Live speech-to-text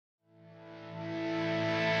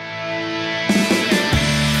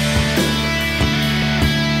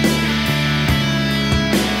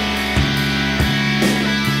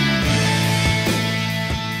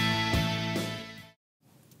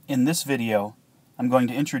In this video, I'm going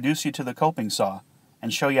to introduce you to the coping saw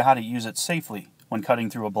and show you how to use it safely when cutting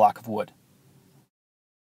through a block of wood.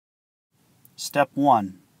 Step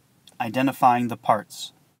 1. Identifying the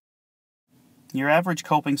parts. Your average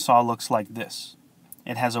coping saw looks like this.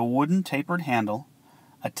 It has a wooden tapered handle,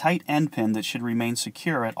 a tight end pin that should remain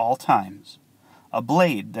secure at all times, a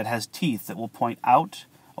blade that has teeth that will point out,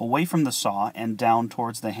 away from the saw and down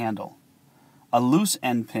towards the handle, a loose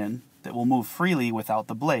end pin that will move freely without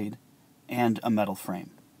the blade, and a metal frame.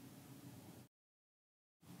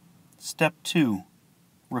 Step 2.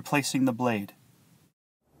 Replacing the blade.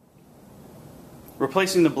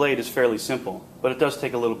 Replacing the blade is fairly simple, but it does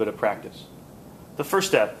take a little bit of practice. The first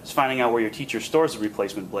step is finding out where your teacher stores the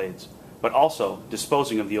replacement blades, but also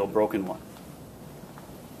disposing of the old broken one.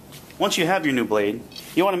 Once you have your new blade,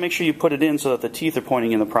 you want to make sure you put it in so that the teeth are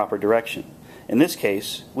pointing in the proper direction. In this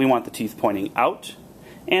case, we want the teeth pointing out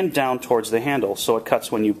and down towards the handle so it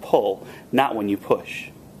cuts when you pull, not when you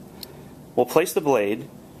push. We'll place the blade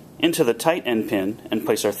into the tight end pin and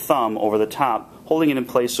place our thumb over the top, holding it in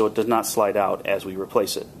place so it does not slide out as we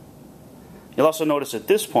replace it. You'll also notice at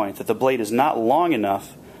this point that the blade is not long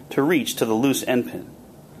enough to reach to the loose end pin.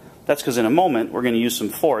 That's because in a moment we're going to use some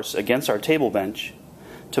force against our table bench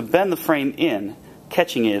to bend the frame in,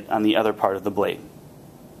 catching it on the other part of the blade.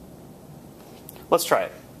 Let's try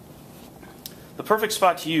it. The perfect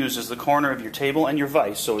spot to use is the corner of your table and your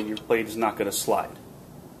vise so your blade is not going to slide.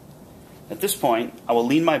 At this point, I will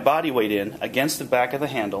lean my body weight in against the back of the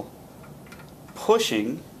handle,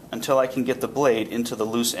 pushing until I can get the blade into the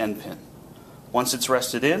loose end pin. Once it's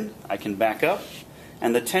rested in, I can back up,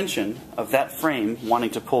 and the tension of that frame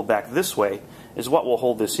wanting to pull back this way is what will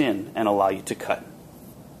hold this in and allow you to cut.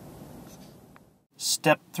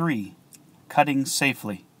 Step 3. Cutting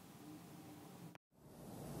safely.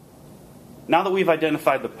 Now that we've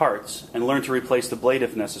identified the parts and learned to replace the blade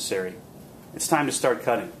if necessary, it's time to start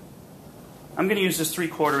cutting. I'm going to use this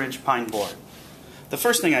 3/4 inch pine board. The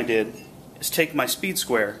first thing I did is take my speed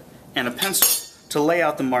square and a pencil to lay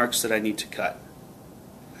out the marks that I need to cut.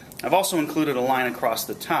 I've also included a line across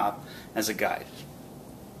the top as a guide.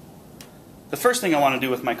 The first thing I want to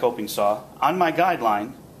do with my coping saw on my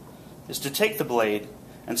guideline is to take the blade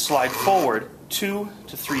and slide forward 2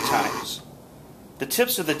 to 3 times. The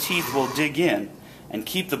tips of the teeth will dig in and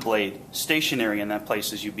keep the blade stationary in that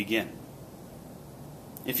place as you begin.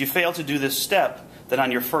 If you fail to do this step, then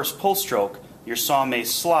on your first pull stroke, your saw may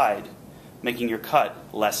slide, making your cut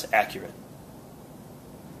less accurate.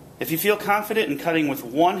 If you feel confident in cutting with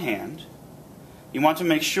one hand, you want to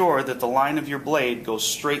make sure that the line of your blade goes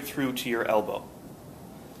straight through to your elbow.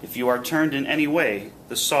 If you are turned in any way,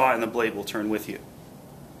 the saw and the blade will turn with you.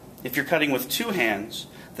 If you're cutting with 2 hands,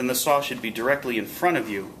 then the saw should be directly in front of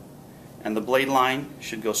you, and the blade line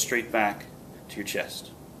should go straight back to your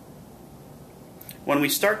chest. When we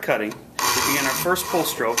start cutting, we begin our first pull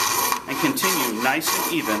stroke and continue nice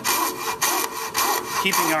and even,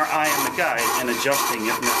 keeping our eye on the guide and adjusting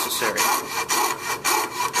if necessary.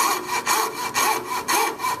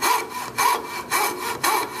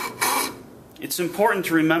 It's important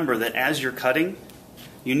to remember that as you're cutting,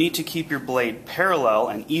 you need to keep your blade parallel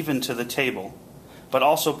and even to the table, but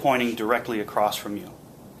also pointing directly across from you.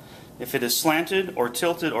 If it is slanted or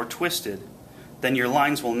tilted or twisted, then your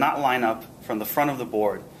lines will not line up from the front of the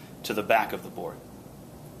board to the back of the board.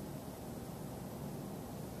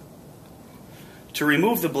 To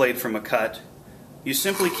remove the blade from a cut, you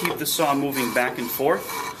simply keep the saw moving back and forth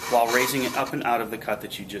while raising it up and out of the cut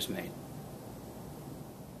that you just made.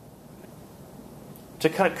 To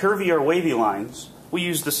cut curvy or wavy lines, we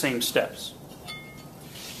use the same steps.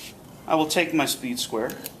 I will take my speed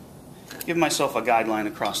square, give myself a guideline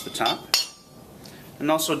across the top,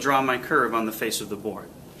 and also draw my curve on the face of the board.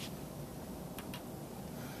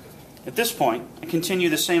 At this point, I continue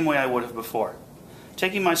the same way I would have before,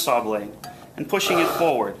 taking my saw blade and pushing it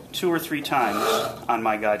forward 2 or 3 times on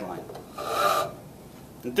my guideline.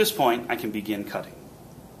 At this point, I can begin cutting.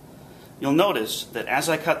 You'll notice that as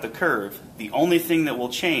I cut the curve, the only thing that will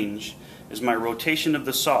change is my rotation of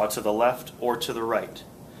the saw to the left or to the right.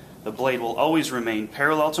 The blade will always remain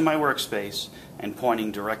parallel to my workspace and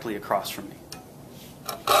pointing directly across from me.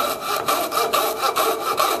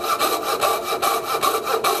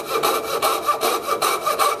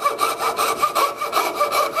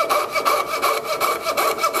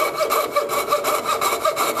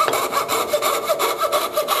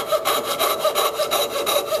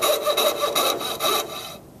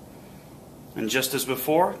 And just as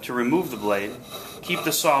before, to remove the blade, keep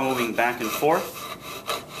the saw moving back and forth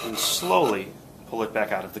and slowly pull it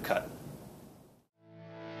back out of the cut.